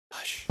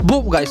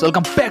Boom guys,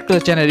 welcome back to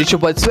the channel. It's your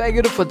boy By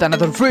Rup with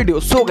another video.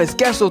 So guys,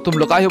 कैसे हो तुम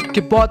लोग? I hope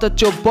कि बहुत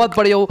अच्छे हो, बहुत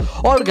बढ़िया हो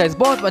और guys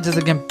बहुत अच्छे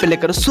से गेम प्ले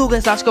करो. So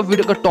guys, आज का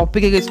वीडियो का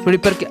टॉपिक है फ्री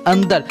फायर के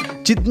अंदर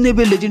जितने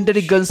भी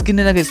लेजेंडरी गन स्किन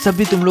है ना guys,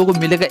 सभी तुम लोगों को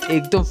मिलेगा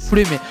एकदम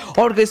फ्री में.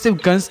 और guys सिर्फ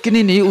गन स्किन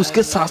ही नहीं,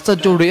 उसके साथ साथ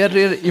जो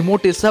रेयर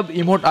इमोट है सब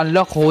इमोट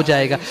अनलॉक हो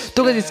जाएगा.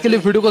 तो guys इसके लिए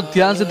वीडियो को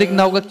ध्यान से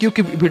देखना होगा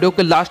क्योंकि वीडियो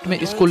के लास्ट में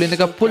इसको लेने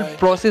का फुल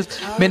प्रोसेस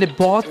मैंने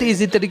बहुत ही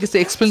ईजी तरीके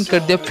से एक्सप्लेन कर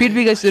दिया. फिर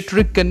भी guys ये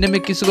ट्रिक करने में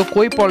किसी को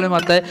कोई प्रॉब्लम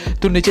आता है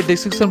तो नीचे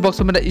डिस्क्रिप्शन बॉक्स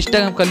में मेरा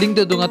इंस्टाग्राम का लिंक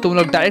दे दूंगा, तुम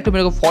लोग डायरेक्ट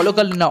मेरे को फॉलो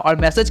कर लेना और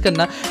मैसेज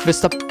करना, मैं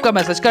सबका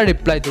मैसेज का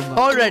रिप्लाई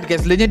दूंगा. Alright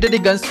guys, legendary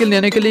gun skin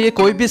लेने के लिए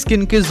कोई भी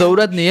स्किन की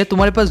जरूरत नहीं है.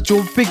 तुम्हारे पास जो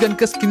भी गन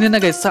का स्किन है ना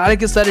गाइस, सारे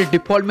के सारे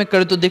डिफॉल्ट में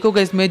कर दो. देखो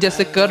गाइस मैं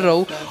जैसे कर रहा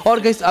हूँ और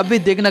गाइस अभी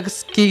देखना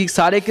कि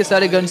सारे के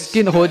सारे गन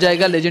स्किन हो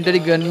जाएगा लेजेंडरी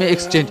गन में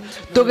एक्सचेंज.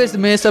 तो गाइस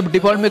मैं सब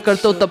डिफॉल्ट में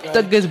करता हूँ. तब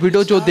तक गाइस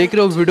वीडियो जो देख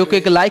रहे हो वीडियो को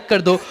एक लाइक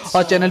कर दो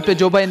और चैनल पे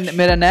जो भाई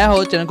मेरा नया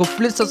हो चैनल को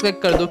प्लीज सब्सक्राइब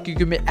कर दो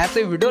क्योंकि मैं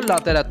ऐसे वीडियो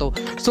लाता रहता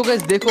हूँ. सो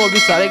गाइस देखो अभी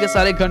सारे के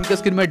सारे गन का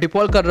स्किन में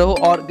डिफॉल्ट कर रहा हूँ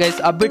और गाइस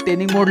अब भी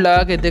ट्रेनिंग मोड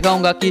लगा के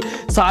दिखाऊंगा कि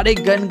सारे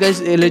गन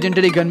गाइस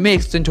लेजेंडरी गन में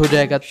एक्सचेंज हो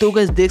जाएगा. तो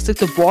गाइस देख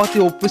सकते हो बहुत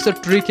ही ऑफिशियल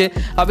ट्रिक है,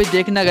 अभी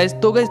देखना गाइस.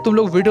 तो गाइस तुम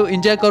लोग वीडियो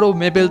एंजॉय करो,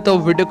 मैं मिलता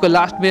हूँ वीडियो को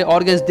लास्ट में.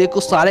 और गाइस देखो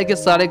सारे के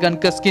सारे गन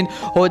का स्किन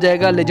हो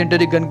जाएगा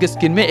लेजेंडरी गन के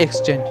स्किन में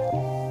exchange.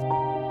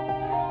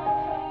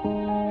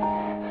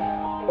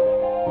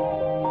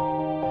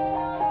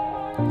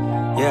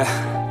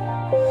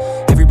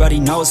 Everybody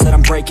knows that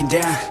I'm breaking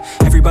down.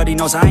 Everybody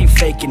knows I ain't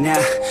faking now.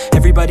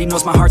 Everybody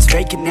knows my heart's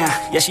vacant now.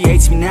 Yeah, she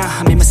hates me now,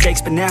 I made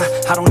mistakes but now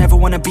I don't ever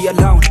wanna be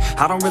alone.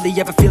 I don't really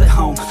ever feel at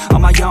home.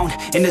 On my own,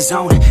 in the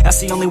zone, that's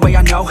the only way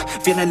I know.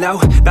 Feeling low,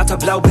 about to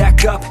blow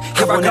back up.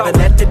 Here I won't ever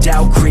let the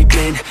doubt creep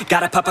in.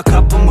 Gotta pop a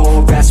couple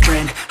more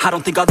aspirin. I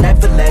don't think I'll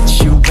ever let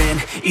you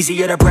in.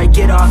 Easier to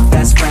break it off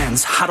best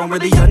friends. I don't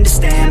really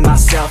understand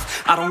myself.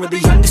 I don't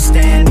really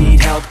understand, need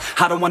help.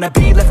 I don't wanna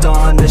be left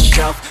on the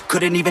shelf.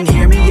 Couldn't even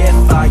hear me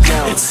if I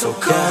yelled. It's so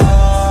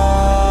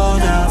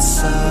cold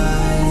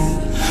outside,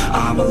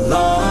 I'm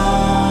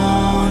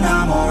alone,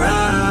 I'm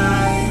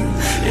alright.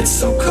 It's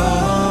so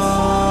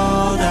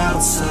cold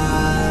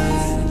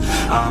outside,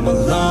 I'm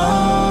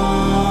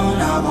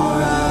alone, I'm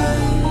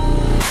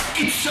alright.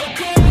 It's so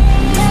cold.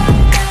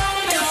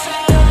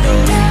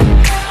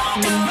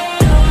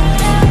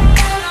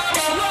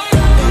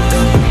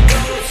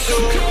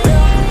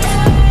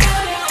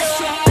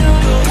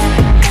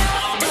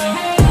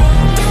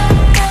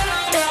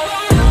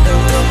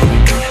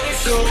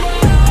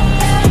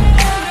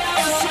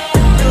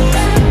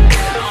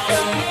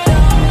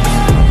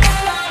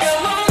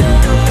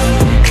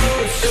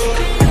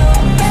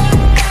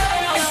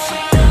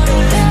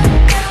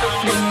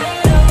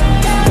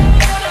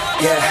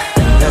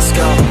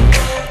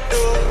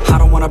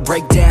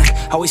 Break down,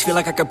 always feel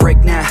like I could break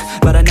now,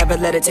 but I never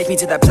let it take me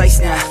to that place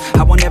now.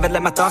 I won't ever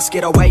let my thoughts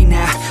get away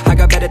now. I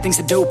got better things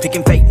to do,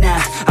 picking fate now.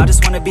 I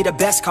just wanna be the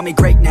best, call me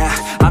great now.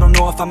 I don't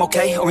know if I'm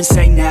okay or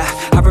insane now.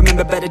 I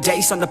remember better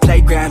days on the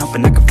playground,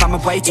 hoping I can find my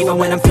way to even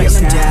when I'm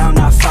feeling down.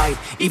 I fight,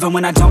 even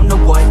when I don't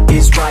know what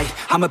is right.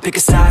 I'ma pick a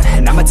side,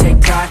 and I'ma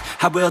take pride.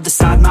 I will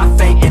decide my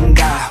fate and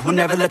I will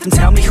never let them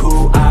tell me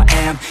who I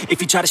am. If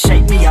you try to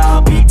shake me,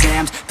 I'll be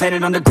damned.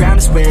 Planet on the ground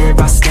is where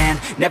I stand.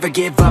 Never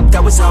give up,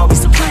 that was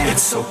always the plan.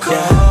 It's so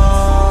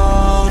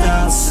cold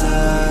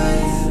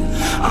outside,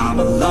 I'm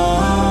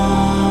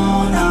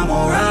alone, I'm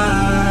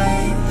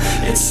alright.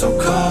 It's so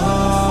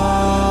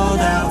cold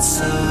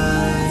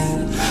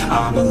outside,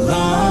 I'm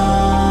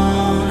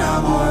alone,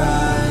 I'm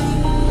alright.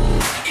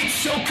 It's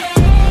so cold.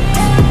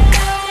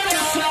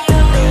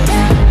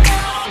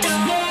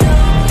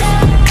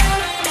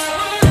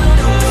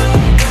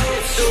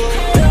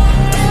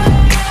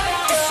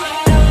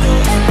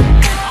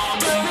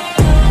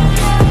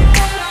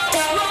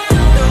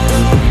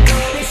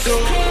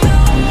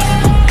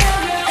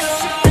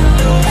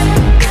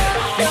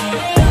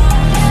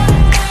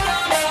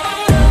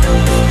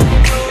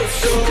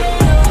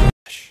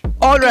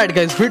 Alright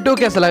guys, video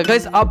कैसा लगा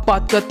guys? अब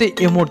बात करते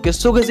हैं emote के.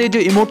 So guys ये जो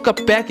emote का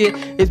पैक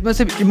है इसमें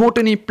सिर्फ इमोट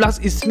नहीं प्लस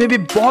इसमें भी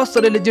बहुत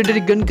सारे लेजेंडरी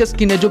गन का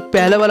स्किन है जो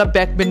पहले वाला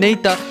पैक में नहीं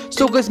था.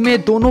 सो गाइस मैं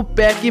दोनों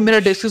पैक ही मेरा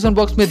डिस्क्रिप्शन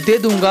बॉक्स में दे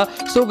दूंगा.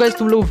 सो गाइस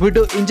तुम लोग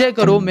वीडियो एंजॉय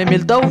करो, मैं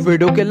मिलता हूँ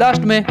वीडियो के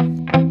लास्ट में.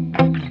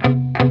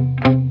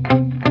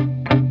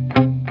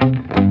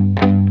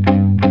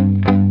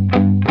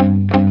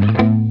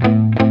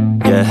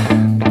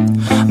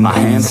 My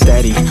hands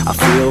steady, I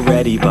feel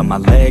ready, but my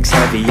legs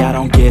heavy, I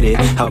don't get it.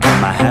 How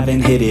come I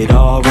haven't hit it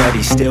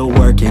already? Still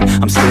working,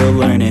 I'm still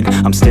learning,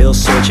 I'm still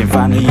searching,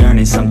 finally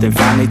earning something,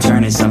 finally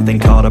turning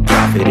something called a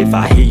profit. If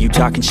I hear you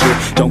talking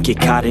shit, don't get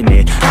caught in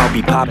it. I'll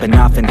be popping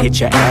off and hit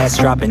your ass,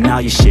 dropping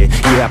all your shit.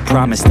 Yeah, I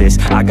promise this,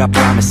 I got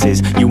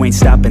promises, you ain't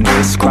stopping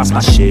this. Cross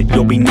my shit,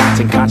 you'll be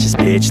knocked unconscious,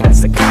 bitch.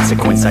 That's the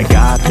consequence, I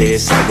got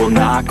this, I will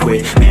not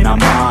quit. Man,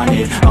 I'm on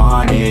it,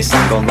 honest,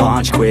 I'm gon'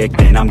 launch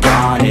quick, then I'm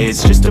gone.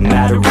 It's just a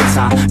matter of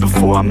time.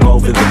 before I'm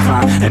over the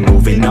climb and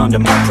moving under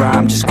my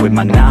prime. Just quit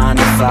my 9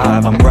 to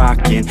 5, I'm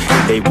rocking,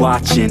 and they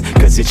watching,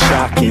 cause it's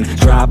shocking.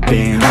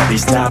 Dropping all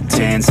these top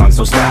 10 songs,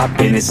 no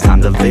stopping. It's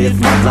time to live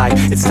my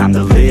life, it's time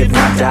to live,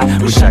 not die.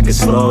 Wish I could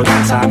slow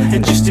down time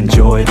and just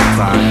enjoy the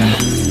climb.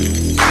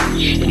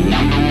 And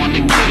I'm the one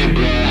to get it,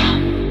 bro.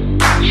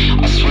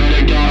 I swear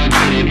to God, I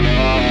get it,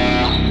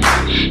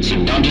 bro. So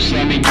don't just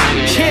let me get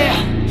it.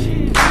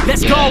 Yeah,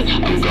 let's go.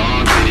 I'm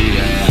gonna get it,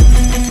 yeah.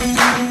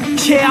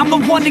 Yeah, I'm the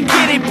one to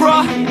get it,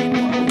 bro.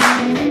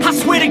 I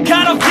swear to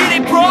God, I'll get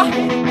it, bro.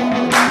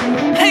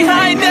 Hey,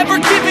 I ain't never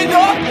giving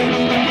up.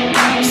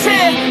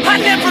 Yeah, I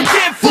never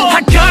give up.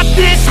 I got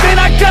this, man,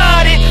 I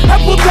got it. I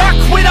will not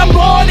quit, I'm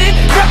on it.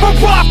 Never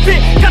off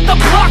it. Got the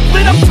block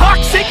lit, I'm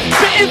toxic.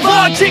 Spitting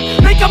logic,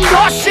 make them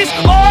nauseous.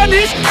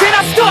 Honest, can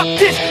I stop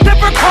this?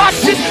 Never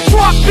cautious,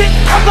 drop it.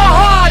 I'm the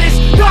hardest.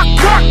 Knock,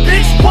 knock,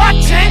 bitch,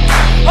 watch it.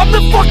 I'm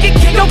the fucking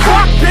king of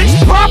rock, bitch.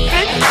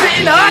 Profit,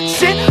 spitting hot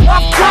shit.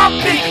 I'm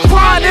topic,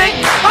 chronic.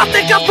 I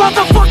think I'm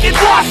motherfucking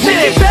lost it.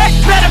 Make it back,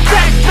 matter of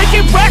fact,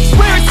 making racks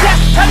where it's at.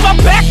 Have my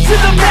back to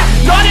the mat,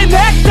 not an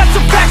act, that's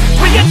a fact.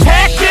 We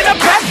attack in a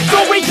back, so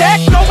we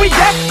act, no we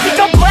act. Think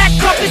I'm black,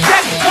 up his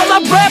act. While I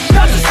rap,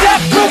 does a step,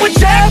 throw a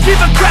jab, give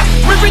a crap.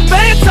 We're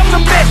advanced, I'm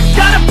the man.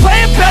 Got a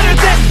plan better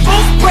than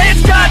most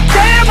brands.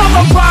 Goddamn, I'm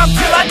a rhyme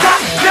till I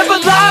die. Never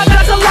lie,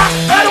 that's a lie.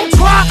 I don't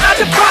try, I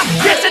defy.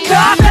 Get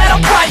denied that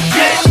I'm right,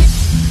 yeah.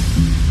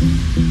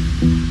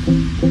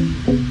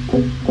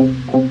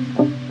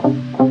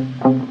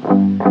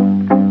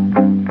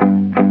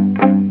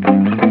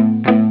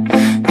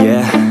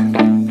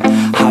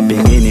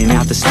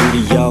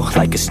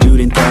 Like a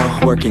student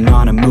though, working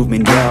on a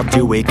movement, yeah, I'll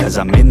do it cause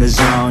I'm in the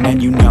zone.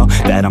 And you know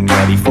that I'm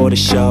ready for the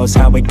shows.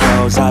 How it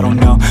goes, I don't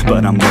know,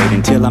 but I'm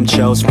waiting till I'm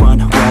chose.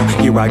 Front row,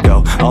 here I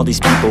go. All these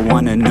people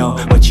wanna know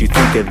what you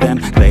think of them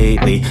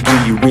lately. Do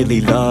you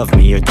really love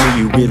me or do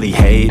you really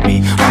hate me?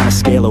 On a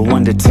scale of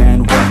 1 to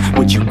 10, what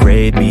would you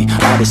grade me?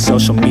 All this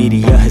social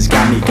media has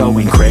got me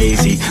going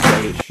crazy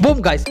lately. Boom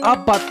guys,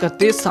 अब बात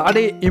करते हैं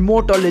सारे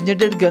emote और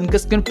legendary gun का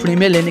skin free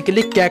में लेने के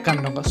लिए क्या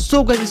करना होगा।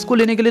 सो गाइस, इसको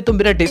लेने के लिए तो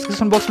मेरा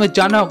डिस्क्रिप्शन बॉक्स में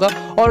जाना होगा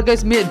और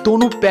गाइस मैं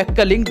दोनों पैक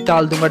का लिंक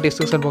डाल दूंगा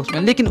डिस्क्रिप्शन बॉक्स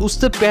में। लेकिन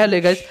उससे पहले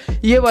गाइस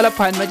ये वाला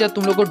फाइल मैनेजर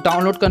तुम लोग को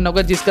डाउनलोड करना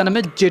होगा जिसका नाम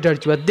है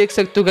जेडर्जी। देख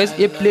सकते हो गाइस,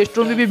 ये प्ले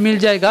स्टोर में भी मिल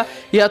जाएगा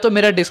या तो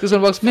मेरा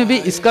डिस्क्रिप्शन बॉक्स में भी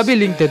इसका भी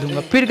लिंक दे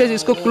दूंगा। फिर गाइस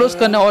इसको क्लोज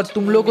करना और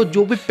तुम लोग को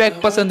जो भी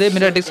पैक पसंद है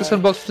मेरा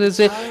डिस्क्रिप्शन बॉक्स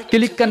से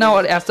क्लिक करना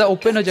और ऐसा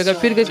ओपन हो जाएगा।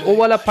 फिर गाइस वो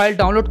वाला फाइल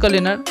डाउनलोड कर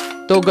लेना।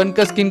 तो गन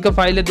का स्किन का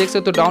फाइल है, देख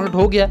सकते हो डाउनलोड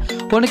हो गया।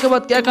 होने के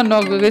बाद क्या करना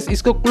होगा गाइस,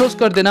 इसको क्लोज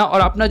कर देना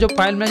और अपना जो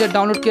फाइल मैनेजर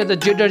डाउनलोड किया था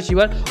जेडर्जी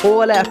वो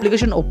वाला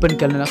एप्लीकेशन ओपन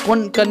कर लेना।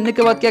 करने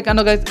के बाद क्या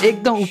करना होगा गाइस,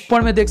 एकदम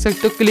ऊपर में देख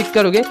सकते हो क्लिक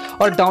करोगे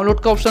और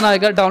डाउनलोड का ऑप्शन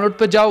आएगा। डाउनलोड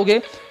पे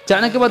जाओगे,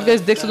 जाने के बाद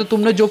गाइस देख सकते हो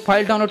तुमने जो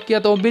फाइल डाउनलोड किया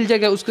था वो मिल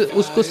जाएगा।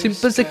 उसको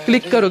सिंपल से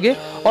क्लिक करोगे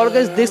और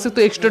गाइस देख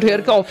सकते हो एक्सट्रा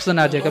हेयर का ऑप्शन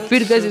आ जाएगा।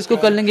 फिर गाइस इसको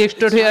कर लेंगे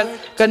एक्सट्रा हेयर।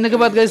 करने के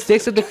बाद गाइस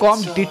देख सकते हो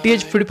कॉम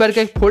डीटीएच फ्री फायर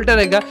का एक फोल्डर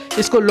रहेगा,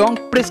 इसको लॉन्ग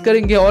प्रेस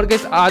करेंगे और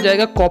गाइस आ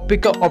जाएगा कॉपी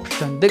का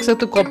ऑप्शन। देख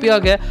सकते हो कॉपी आ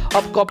गया।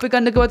 अब कॉपी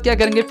करने के बाद क्या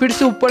करेंगे, फिर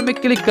से ऊपर में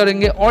क्लिक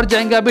करेंगे और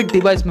जाएंगे अभी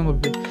डिवाइस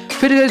मेमोरी पे।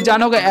 फिर गाइस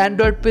जाना होगा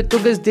एंड्रॉइड पे। तो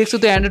गाइस देख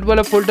सकते हो एंड्रॉइड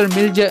वाला फोल्डर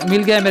मिल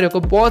गया है मेरे को,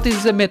 बहुत ही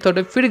इजी मेथड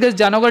है। फिर गाइस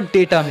जाना होगा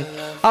डेटा में।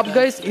 अब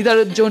गाइस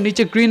इधर जो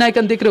नीचे ग्रीन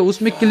आइकन दिख रहे हो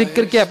उसमें क्लिक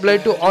करके अप्लाई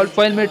टू ऑल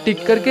फाइल में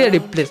टिक करके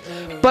रिप्लेस।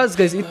 बस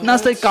गाइस इतना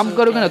सही काम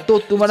करोगे ना तो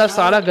तुम्हारा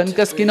सारा गन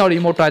का स्किन और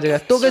इमोट आ जाएगा।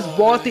 तो गाइस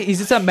बहुत ही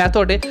इजी सा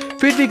मेथड है।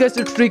 फिर भी गाइस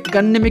ट्रिक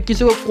करने में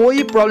किसी को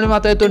कोई प्रॉब्लम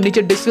आता है तो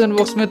नीचे डिस्क्रिप्शन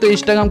बॉक्स में तो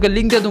इंस्टाग्राम का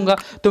लिंक दे दूंगा,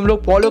 तुम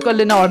लोग फॉलो कर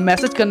लेना और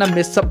मैसेज करना,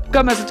 मैं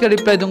सबका मैसेज का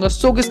रिप्लाई दूंगा।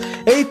 सो गाइस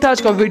यही था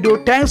आज का video.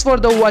 Thanks for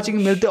the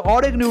watching. मिलते हैं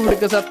और एक न्यू वीडियो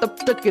के साथ, तब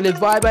तक के लिए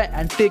bye bye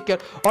and take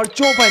care. और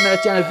जो भाई मेरा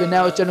चैनल पे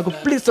नया हो चैनल को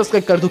प्लीज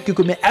सब्सक्राइब कर दो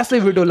क्योंकि मैं ऐसे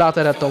वीडियो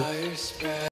लाता रहता हूँ।